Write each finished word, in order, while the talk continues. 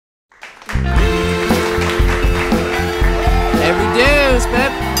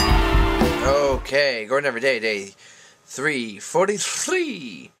Okay, Gordon Everyday, day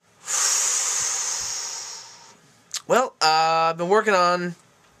 343. Well, I've been working on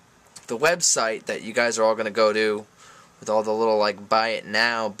the website that you guys are all going to go to with all the little, like, buy it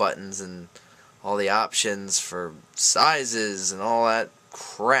now buttons and all the options for sizes and all that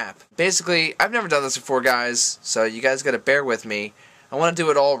crap. Basically, I've never done this before, guys, so you guys got to bear with me. I want to do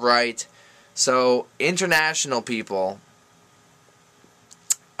it all right. So, international people,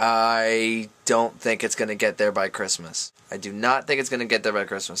 I don't think it's going to get there by Christmas. I do not think it's going to get there by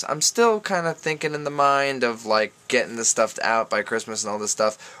Christmas. I'm still kind of thinking in the mind of, like, getting this stuff out by Christmas and all this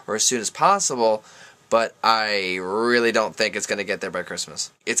stuff, or as soon as possible, but I really don't think it's going to get there by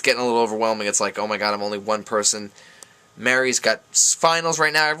Christmas. It's getting a little overwhelming. It's like, oh my god, I'm only one person. Mary's got finals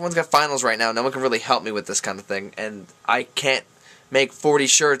right now. Everyone's got finals right now. No one can really help me with this kind of thing, and I can't make 40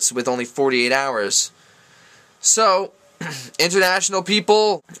 shirts with only 48 hours. So, international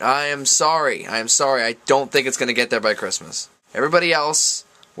people, I am sorry. I am sorry. I don't think it's going to get there by Christmas. Everybody else,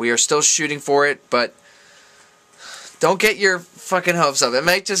 we are still shooting for it, but don't get your fucking hopes up. It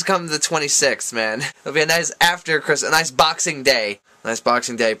might just come the 26th, man. It'll be a nice after Christmas, a nice Boxing Day. Nice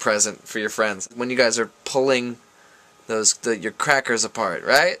Boxing Day present for your friends. When you guys are pulling your crackers apart,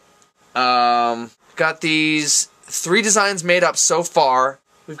 right? Got these 3 designs made up so far.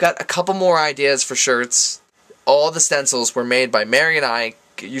 We've got a couple more ideas for shirts. All the stencils were made by Mary and I.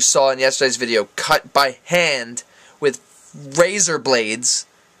 You saw in yesterday's video, cut by hand with razor blades.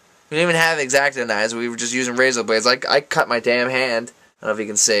 We didn't even have X-Acto knives. We were just using razor blades. I cut my damn hand. I don't know if you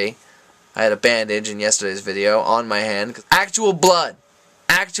can see. I had a bandage in yesterday's video on my hand. Actual blood.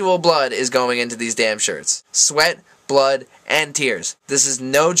 Actual blood is going into these damn shirts. Sweat, blood, and tears. This is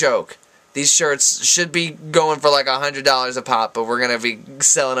no joke. These shirts should be going for like $100 a pop, but we're going to be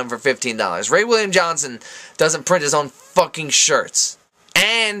selling them for $15. Ray William Johnson doesn't print his own fucking shirts.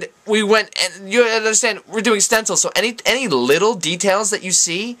 And we went, and you understand, we're doing stencils, so any little details that you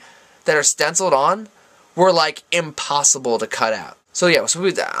see that are stenciled on were like impossible to cut out. So yeah,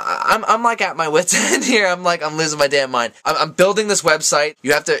 I'm like at my wit's end here. I'm losing my damn mind. I'm building this website.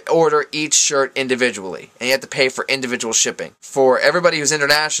 You have to order each shirt individually, and you have to pay for individual shipping. For everybody who's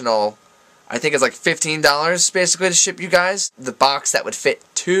international, I think it's like $15 basically to ship you guys. The box that would fit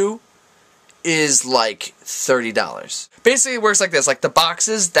 2 is like $30. Basically it works like this, like the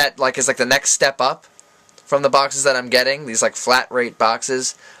boxes that like is like the next step up from the boxes that I'm getting, these like flat rate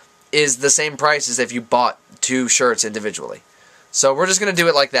boxes, is the same price as if you bought 2 shirts individually. So we're just going to do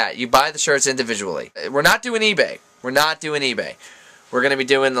it like that. You buy the shirts individually. We're not doing eBay. We're not doing eBay. We're going to be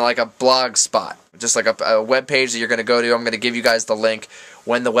doing like a blog spot. Just like a web page that you're going to go to. I'm going to give you guys the link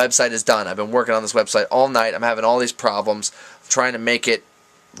when the website is done. I've been working on this website all night. I'm having all these problems. I'm trying to make it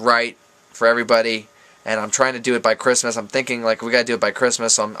right for everybody. And I'm trying to do it by Christmas. I'm thinking like we got to do it by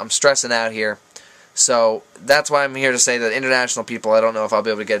Christmas. So I'm stressing out here. So that's why I'm here to say that international people, I don't know if I'll be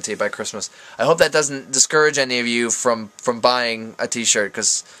able to get it to you by Christmas. I hope that doesn't discourage any of you from buying a t-shirt,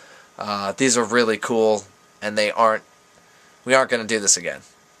 because these are really cool, and we aren't going to do this again.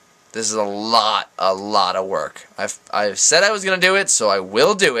 This is a lot of work. I've said I was going to do it, so I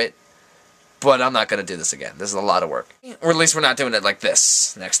will do it, but I'm not going to do this again. This is a lot of work. Or at least we're not doing it like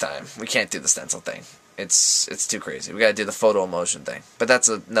this next time. We can't do the stencil thing. It's too crazy. We got to do the photo emotion thing. But that's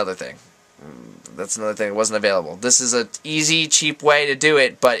another thing. That's another thing that wasn't available. This is an easy, cheap way to do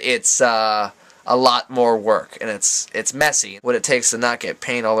it, but it's a lot more work, and it's messy. What it takes to not get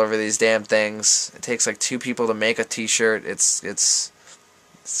paint all over these damn things. It takes like 2 people to make a t-shirt. It's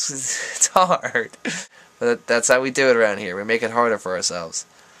hard. But that's how we do it around here. We make it harder for ourselves.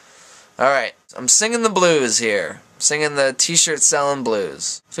 Alright, I'm singing the blues here. I'm singing the t-shirt selling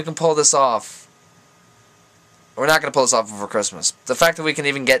blues. If we can pull this off. We're not going to pull this off before Christmas. The fact that we can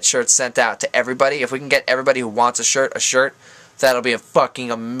even get shirts sent out to everybody, if we can get everybody who wants a shirt, that'll be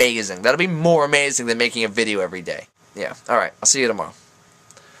fucking amazing. That'll be more amazing than making a video every day. Yeah, alright, I'll see you tomorrow.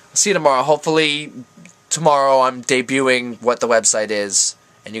 I'll see you tomorrow. Hopefully, tomorrow I'm debuting what the website is,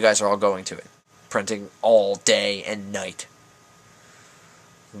 and you guys are all going to it. Printing all day and night.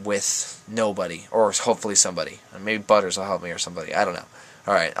 With nobody, or hopefully somebody. Maybe Butters will help me or somebody, I don't know.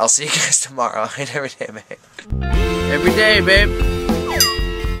 Alright, I'll see you guys tomorrow. Every day, babe. Every day,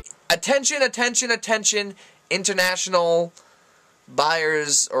 babe. Attention, attention, attention, international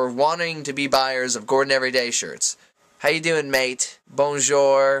buyers or wanting to be buyers of Gordon Everyday shirts. How you doing, mate?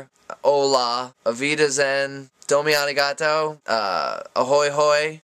 Bonjour, hola, avida zen, domi arigato, ahoy hoy.